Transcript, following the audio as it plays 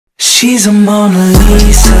She's a Mona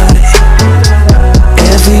Lisa.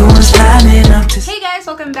 Everyone's lining up to... Hey guys!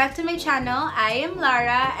 Welcome back to my channel. I am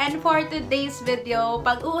Lara, and for today's video,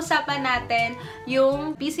 pag-uusapan natin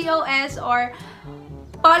yung PCOS or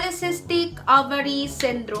Polycystic Ovary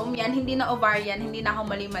Syndrome. Yan, hindi na ovarian, hindi na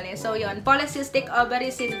ako mali-mali. So yun, Polycystic Ovary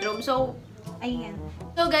Syndrome. So, ayan.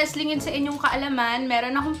 So guys, lingid sa inyong kaalaman,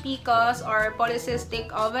 meron akong PCOS or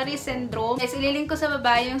Polycystic Ovary Syndrome. Guys, ililink ko sa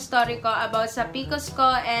baba yung story ko about sa PCOS ko,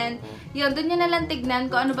 and yun, dun nyo nalang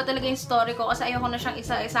tignan ko ano ba talaga yung story ko kasi ayoko na siyang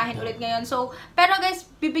isa-isahin ulit ngayon. So, pero guys,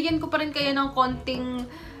 bibigyan ko pa rin kayo ng konting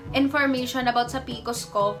information about sa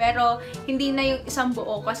PCOS ko, pero hindi na yung isang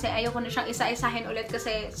buo kasi ayoko na siyang isa-isahin ulit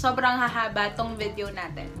kasi sobrang hahaba tong video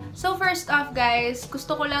natin. So first off guys,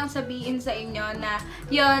 gusto ko lang sabihin sa inyo na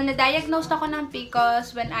yun, na-diagnose ako ng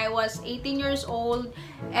PCOS when I was 18 years old,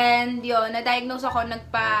 and yun, na-diagnose ako,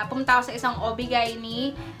 pumunta ako sa isang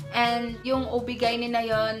OB-GYN, and yung OB-GYN na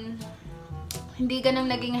yun, hindi ganun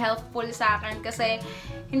naging helpful sa akin kasi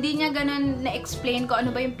hindi niya ganun na-explain ko ano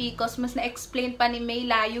ba yung PCOS. Mas na-explain pa ni May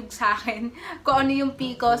Layug sa akin kung ano yung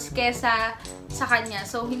PCOS kesa sa kanya.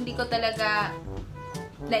 So, hindi ko talaga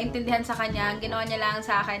naintindihan sa kanya. Ang ginawa niya lang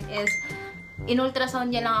sa akin is in-ultrasound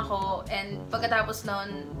niya lang ako, and pagkatapos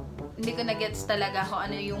nun, hindi ko na-gets talaga kung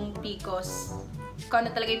ano yung PCOS. Kung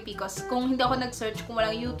ano talaga yung PCOS. Kung hindi ako nag-search, kung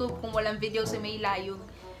walang YouTube, kung walang video si May Layug,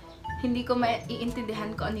 hindi ko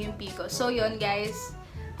maiintindihan ko ano yung PCOS. So, yun guys.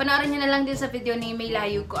 Panoorin nyo na lang din sa video ni May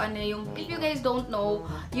Layug ko ano yung... If you guys don't know,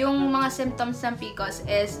 yung mga symptoms ng PCOS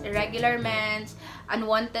is irregular mens,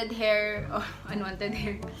 unwanted hair,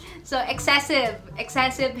 So,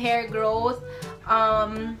 excessive hair growth,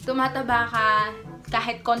 tumataba ka,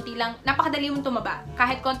 kahit konti lang, napakadali mong tumaba.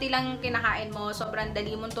 Kahit konti lang kinakain mo, sobrang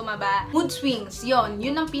dali mong tumaba. Mood swings, yun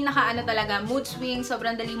ang pinaka talaga, mood swings,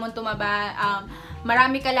 sobrang dali mong tumaba.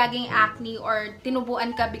 Marami ka laging acne or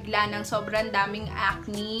tinubuan ka bigla ng sobrang daming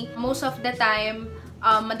acne. Most of the time,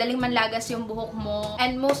 madaling manlagas yung buhok mo.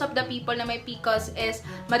 And most of the people na may PCOS is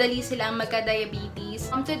madali silang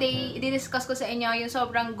magka-diabetes. Today, i-discuss ko sa inyo yung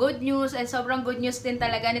sobrang good news, and sobrang good news din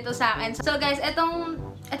talaga nito sa akin. So guys, ito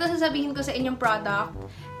sasabihin ko sa inyong product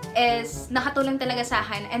is nakatulong talaga sa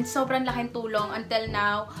akin, and sobrang laking tulong until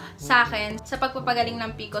now sa akin sa pagpapagaling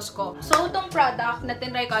ng PCOS ko. So, itong product na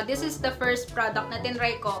tinry ko, this is the first product na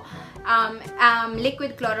tinry ko,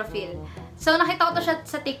 liquid chlorophyll. So, nakita ko to siya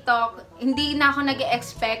sa TikTok. Hindi na ako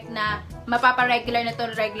nag-expect na mapaparegular na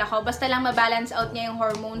itong regla ko. Basta lang mabalance out niya yung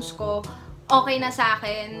hormones ko, okay na sa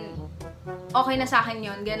akin. Okay na sa akin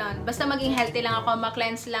yun, ganon. Basta maging healthy lang ako,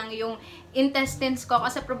 ma-cleanse lang yung intestines ko,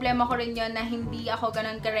 kasi problema ko rin yun na hindi ako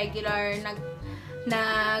ganon ka-regular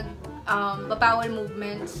bowel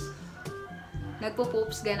movements,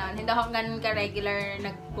 nagpo-poops, ganon. Hindi ako ganon ka-regular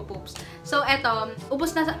nagpo-poops. So, eto,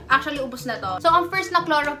 ubos na to. So, ang first na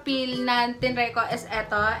chlorophyll na tinry ko is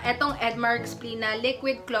etong Edmark's na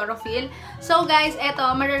liquid chlorophyll. So, guys,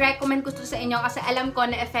 eto, marirecommend ko to sa inyo kasi alam ko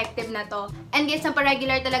na effective na to. And guys,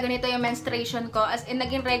 pa-regular talaga nito yung menstruation ko. As in,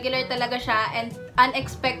 naging regular talaga siya, and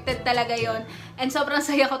unexpected talaga yon. And sobrang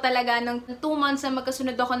saya ko talaga nung 2 months na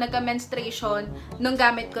magkasunod ako nagka-menstruation nung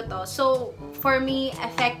gamit ko to. So, for me,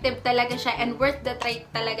 effective talaga siya and worth the try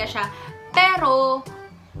talaga siya. Pero,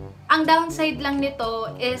 ang downside lang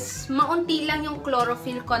nito is maunti lang yung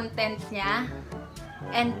chlorophyll content niya,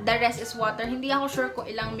 and the rest is water. Hindi ako sure kung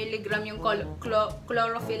ilang milligram yung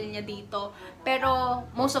chlorophyll niya dito, pero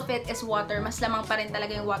most of it is water. Mas lamang pa rin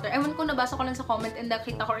talaga yung water. Ewan ko, nabasa ko lang sa comment and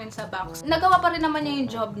nakita ko rin sa box. Nagawa pa rin naman niya yung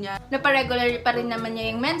job niya. Naparegular pa rin naman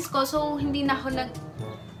niya yung mens ko, so hindi na ako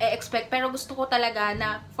nag-expect. Pero gusto ko talaga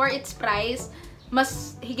na for its price,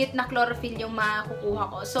 mas higit na chlorophyll yung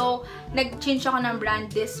makukuha ko. So, nag-change ako ng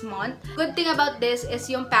brand this month. Good thing about this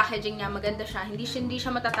is yung packaging niya, maganda siya. Hindi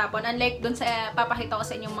siya matatapon. Unlike dun sa papakita ko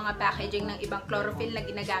sa inyong mga packaging ng ibang chlorophyll na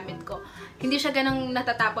ginagamit ko. Hindi siya ganang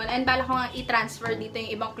natatapon. And bala ko nga i-transfer dito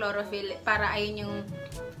yung ibang chlorophyll para ayun yung,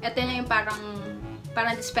 ito na yung parang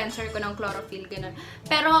dispenser ko ng chlorophyll, ganun.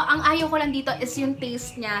 Pero, ang ayaw ko lang dito is yung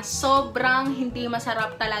taste niya. Sobrang hindi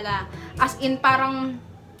masarap talaga. As in, parang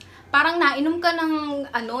nainom ka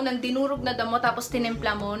ng dinurog na damo tapos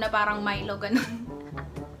tinimpla mo na parang Milo, ganun.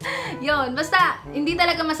 Yun, basta hindi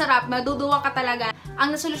talaga masarap, maduduwa ka talaga.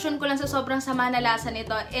 Ang nasolusyon ko lang sa sobrang sama na lasa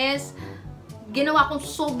nito is ginawa kong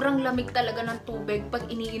sobrang lamig talaga ng tubig pag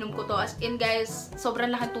iniinom ko to. As in guys, sobrang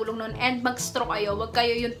laking tulong nun. And mag-stroke kayo, wag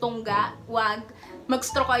kayo yung tungga, wag.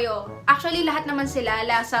 Mag-stroke kayo. Actually, lahat naman sila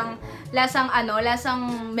lasang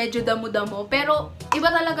medyo damo-damo. Pero iba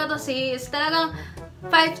talaga to sis. Talagang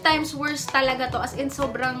 5 times worse talaga to. As in,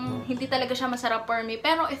 sobrang hindi talaga siya masarap for me.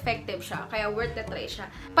 Pero effective siya. Kaya worth the try siya.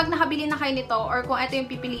 Pag nakabili na kayo nito, or kung ito yung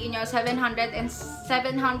pipiliin nyo, 770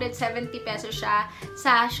 pesos siya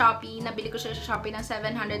sa Shopee. Nabili ko siya sa Shopee ng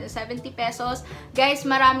 770 pesos. Guys,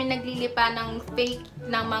 marami naglilipa ng fake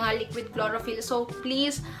ng mga liquid chlorophyll. So,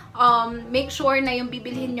 please, make sure na yung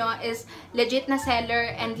bibilhin nyo is legit na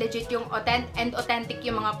seller and legit yung authentic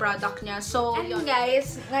yung mga product niya. So, yun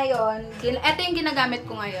guys, ngayon, ito yung ginagamit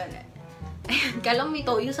ko ngayon. Galang may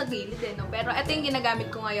toyo sa gilid eh, no? Pero ito yung ginagamit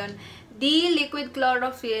ko ngayon. Liquid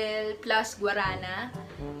chlorophyll plus guarana.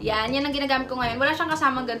 Yan ang ginagamit ko ngayon. Wala siyang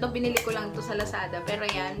kasamang ganito. Binili ko lang to sa Lazada. Pero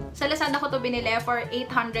yan. Sa Lazada ko to binili for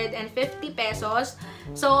 850 pesos.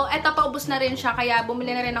 So, eto paubos na rin siya. Kaya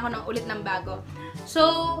bumili na rin ako ng ulit ng bago. So,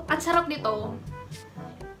 ang sarap nito.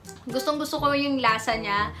 Gustong-gusto ko yung lasa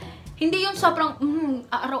niya. Hindi yung sobrang,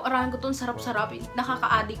 araw-araw ko itong sarap-sarap,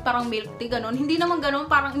 nakaka-addict, parang milk tea, ganun. Hindi naman ganun,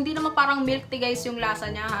 hindi naman parang milk tea guys yung lasa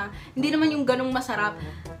niya, ha. Hindi naman yung ganung masarap.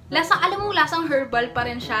 Alam mo, lasang herbal pa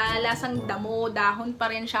rin siya, lasang damo, dahon pa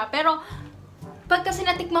rin siya. Pero, pag kasi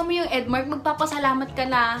natikman mo yung Edmark, magpapasalamat ka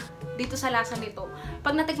na dito sa lasa nito.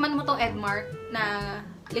 Pag natikman mo tong Edmark na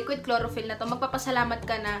liquid chlorophyll na to, magpapasalamat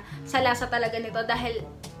ka na sa lasa talaga nito dahil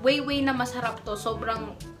way na masarap to.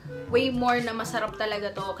 Sobrang way more na masarap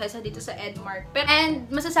talaga to kaysa dito sa Edmark. And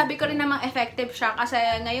masasabi ko rin namang effective siya kasi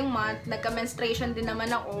ngayong month, nagka-menstruation din naman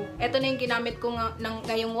ako. Ito na yung ginamit ko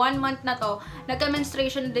ngayong 1 month na to.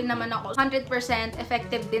 Nagka-menstruation din naman ako. 100%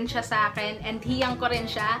 effective din siya sa akin and hiyang ko rin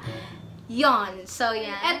siya. Yon. So,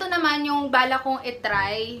 yan. Ito naman yung bala kong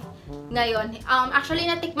itry ngayon. Actually,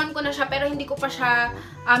 natikman ko na siya pero hindi ko pa siya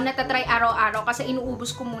natatry araw-araw kasi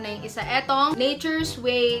inuubos ko muna yung isa. Etong Nature's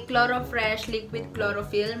Way Chlorofresh Liquid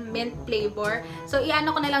Chlorophyll Mint Flavor. So,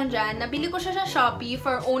 iano ko na lang dyan. Nabili ko siya sa Shopee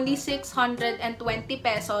for only 620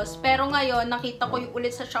 pesos. Pero ngayon, nakita ko yung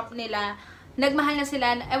ulit sa shop nila. Nagmahal na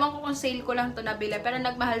sila. Ewan ko kung sale ko lang to nabili. Pero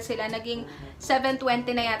nagmahal sila. Naging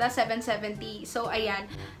 720 na yata. 770. So, ayan.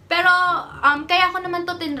 Pero, kaya ko naman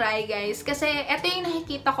to tinry, guys. Kasi, ito yung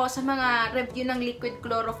nakikita ko sa mga review ng liquid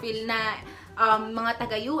chlorophyll na mga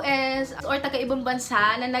taga-US or taga-ibang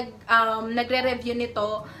bansa na nagre-review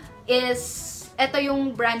nito is, ito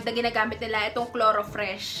yung brand na ginagamit nila. Itong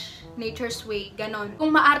Chlorofresh. Nature's Way, ganon.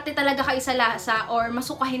 Kung maarte talaga kayo sa lasa or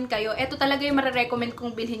masukahin kayo, ito talaga yung marirecommend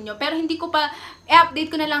kong bilhin nyo. Pero hindi ko pa, i-update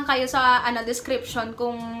ko na lang kayo sa description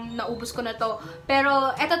kung naubos ko na to.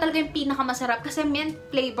 Pero ito talaga yung pinakamasarap kasi mint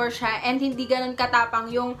flavor siya and hindi ganon katapang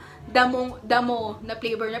yung damo na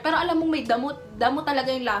flavor niya. Pero alam mo may damo talaga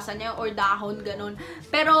yung lasa niya or dahon, ganon.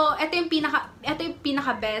 Pero ito yung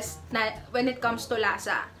pinaka best na when it comes to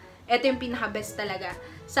lasa. Ito yung pinaka best talaga.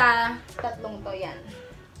 Sa tatlong to, yan.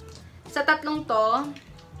 Sa tatlong to,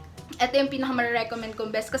 ito yung pinaka-recommend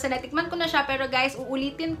kong best kasi natikman ko na siya. Pero guys,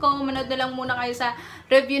 uulitin ko, manood na lang muna kayo sa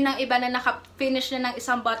review ng iba na naka-finish na ng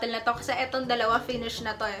isang bottle na to. Kasi itong dalawa, finish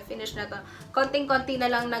na to eh. Finish na to. Konting-konti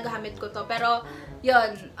na lang nagamit ko to. Pero,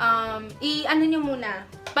 yun, ano nyo muna.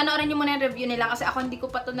 Panoorin nyo muna yung review nila kasi ako hindi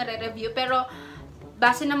ko pa to nare-review. Pero,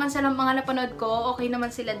 base naman sa mga napanood ko, okay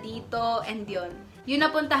naman sila dito and yun. Yung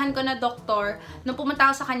napuntahan ko na doktor, nung pumunta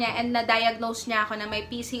ako sa kanya and na-diagnose niya ako na may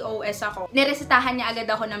PCOS ako, niresetahan niya agad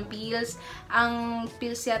ako ng pills. Ang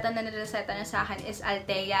pills yata na nireseta niya sa akin is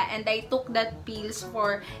Althea. And I took that pills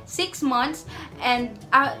for 6 months. And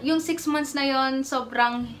yung 6 months na yon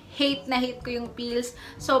sobrang hate ko yung pills.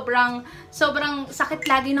 Sobrang sakit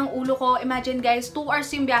lagi ng ulo ko. Imagine guys, 2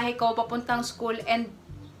 hours yung biyahe ko papuntang school and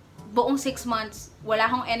buong 6 months, wala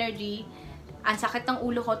akong energy. Ang sakit ng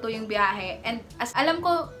ulo ko to yung biyahe. And as alam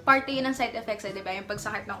ko, parte yun ng side effects eh, diba? Yung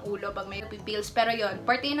pagsakit ng ulo pag may pills. Pero yun,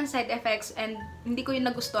 parte yun ng side effects and hindi ko yun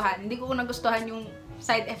nagustuhan. Hindi ko nagustuhan yung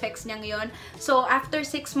side effects niya ngayon. So, after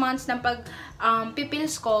 6 months ng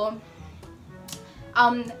pipills ko,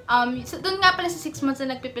 so, dun nga pala sa 6 months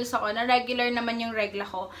na nagpipills ako, na regular naman yung regla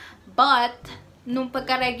ko. But, nung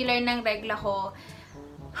pagka-regular ng regla ko,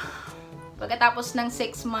 pagkatapos ng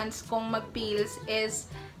 6 months kong mag-pills is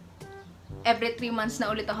every 3 months na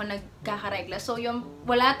ulit ako nagkakaregla. So, yung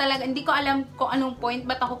wala talaga, hindi ko alam kung anong point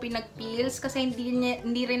ba't ako pinag-pills kasi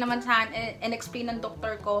hindi rin naman sa akin in-explain ng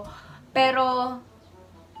doktor ko. Pero,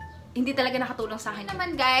 hindi talaga nakatulong sa akin.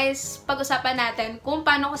 Naman guys, pag-usapan natin kung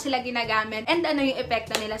paano ko sila ginagamit and ano yung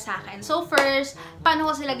epekto nila sa akin. So, first, paano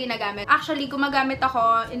ko sila ginagamit? Actually, gumagamit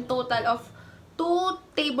ako in total of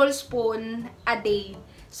 2 tablespoons a day.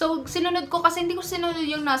 So, sinunod ko kasi hindi ko sinunod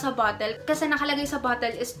yung nasa bottle. Kasi nakalagay sa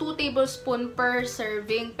bottle is 2 tablespoon per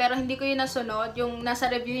serving. Pero hindi ko yung nasunod. Yung nasa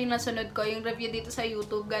review yung nasunod ko. Yung review dito sa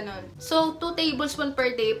YouTube, ganon. So, 2 tablespoon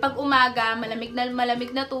per day. Pag umaga,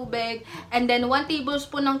 malamig na tubig. And then, 1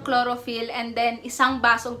 tablespoon ng chlorophyll. And then, isang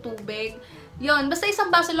basong tubig. Yon, basta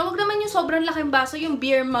isang baso lang. Huwag naman yung sobrang laking baso, yung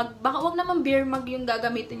beer mug. Baka huwag naman beer mug yung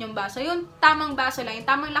gagamitin yung baso. Yung tamang baso lang, yung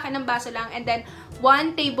tamang laki ng baso lang. And then,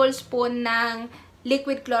 1 tablespoon ng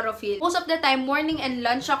liquid chlorophyll. Most of the time, morning and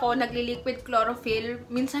lunch ako nagli-liquid chlorophyll.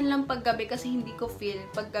 Minsan lang paggabi kasi hindi ko feel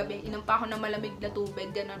paggabi. Inom pa ako ng malamig na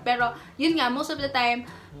tubig, ganun. Pero, yun nga, most of the time,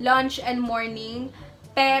 lunch and morning.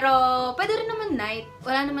 Pero, pwede rin naman night.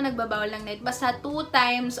 Wala naman nagbabawal ng night. Basta 2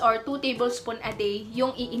 times or 2 tablespoon a day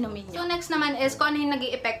yung iinumin nyo. So, next naman is kung ano yung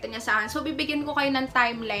naging epekto niya sa akin. So, bibigyan ko kayo ng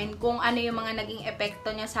timeline kung ano yung mga naging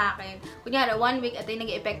epekto niya sa akin. Kunyari, 1 week at yung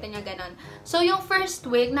naging epekto niya ganon. So, yung first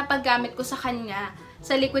week na paggamit ko sa kanya,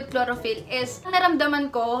 sa liquid chlorophyll is, naramdaman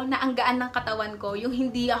ko na ang gaan ng katawan ko, yung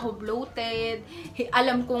hindi ako bloated,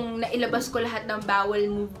 alam kong nailabas ko lahat ng bowel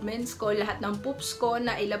movements ko, lahat ng poops ko,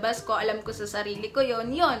 nailabas ko, alam ko sa sarili ko yun,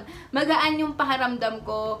 magaan yung pakiramdam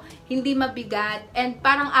ko, hindi mabigat, and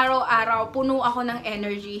parang araw-araw, puno ako ng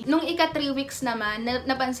energy. Nung ika 3 weeks naman,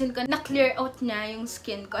 napansin ko na clear out niya yung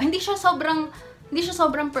skin ko. Hindi siya sobrang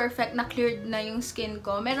perfect na cleared na yung skin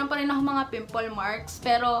ko. Meron pa rin ako mga pimple marks,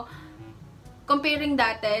 pero comparing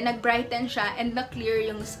dati, nag-brighten siya and na-clear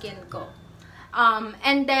yung skin ko.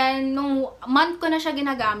 And then, nung month ko na siya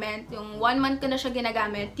ginagamit, yung 1 month ko na siya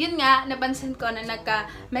ginagamit, yun nga, napansin ko na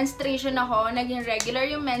nagka-menstruation ako, naging regular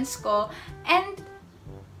yung mens ko, and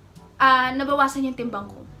nabawasan yung timbang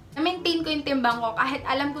ko. Na-maintain ko yung timbang ko kahit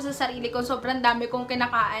alam ko sa sarili ko sobrang dami kong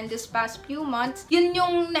kinakain this past few months. Yun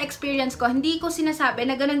yung na-experience ko. Hindi ko sinasabi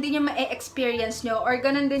na ganun din yung ma-experience nyo or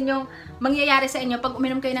ganun din yung mangyayari sa inyo pag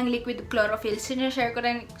uminom kayo ng liquid chlorophyll. Sinishare ko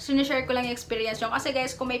lang yung experience nyo. Kasi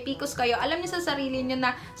guys, kung may PCOS kayo, alam niyo sa sarili nyo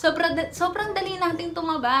na sobrang dali nating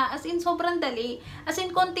tumaba. As in, sobrang dali. As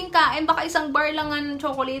in, konting kain, baka isang bar lang ng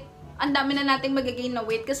chocolate, ang dami na nating mag-gain na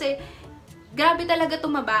weight. Kasi grabe talaga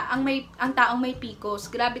tumaba ang taong may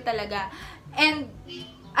PCOS. Grabe talaga. And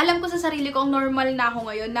alam ko sa sarili ko, normal na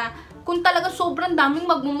ako ngayon na kung talaga sobrang daming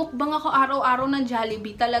magmumukbang ako araw-araw ng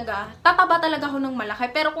Jollibee talaga, tataba talaga ako ng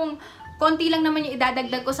malaki. Pero kung konti lang naman yung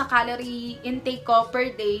idadagdag ko sa calorie intake ko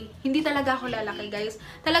per day, hindi talaga ako lalaki, guys.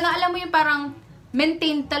 Talaga alam mo yung parang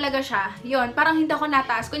maintained talaga siya. Yun, parang hindi ako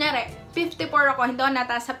nataas. Kunyari, 54 ako, hindi ako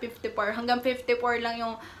nataas sa 54. Hanggang 54 lang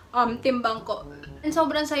yung timbang ko. And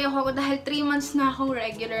sobrang saya ko dahil 3 months na akong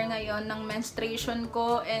regular ngayon ng menstruation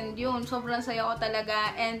ko. And yun, sobrang saya ko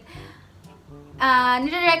talaga. And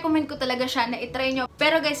nire-recommend ko talaga siya na itry nyo.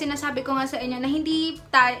 Pero guys, sinasabi ko nga sa inyo na hindi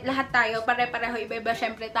lahat tayo pare-pareho. Iba-iba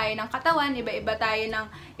syempre tayo ng katawan. Iba-iba tayo ng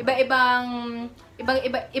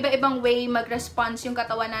iba-ibang way mag-response yung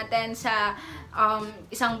katawan natin sa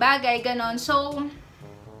isang bagay, ganon. So,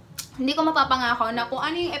 hindi ko mapapangako na kung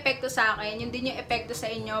ano yung epekto sa akin, yun din yung epekto sa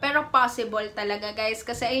inyo. Pero possible talaga, guys.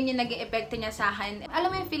 Kasi ayun yung naging epekto niya sa akin. Alam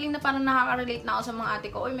mo yung feeling na parang nakaka-relate na ako sa mga ate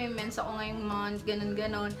ko. Uy, may mens ako ngayong month,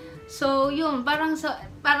 ganon. So, yun. Parang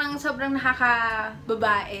sobrang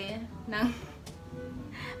nakakababae ng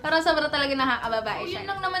parang sobrang talaga nakakababae siya. Yun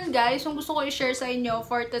lang naman, guys, yung gusto ko i-share sa inyo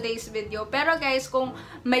for today's video. Pero guys, kung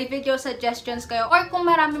may video suggestions kayo or kung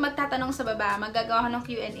marami magtatanong sa baba, magagawa ko ng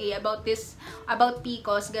Q&A about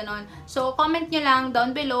PCOS, ganon. So, comment nyo lang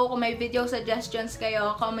down below kung may video suggestions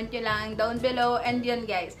kayo. Comment nyo lang down below. And yun,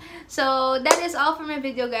 guys. So, that is all for my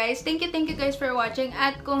video, guys. Thank you guys for watching.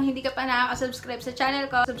 At kung hindi ka pa nakaka-subscribe sa channel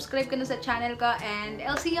ko, subscribe ka na sa channel ko. And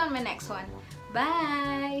I'll see you on my next one.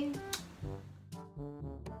 Bye!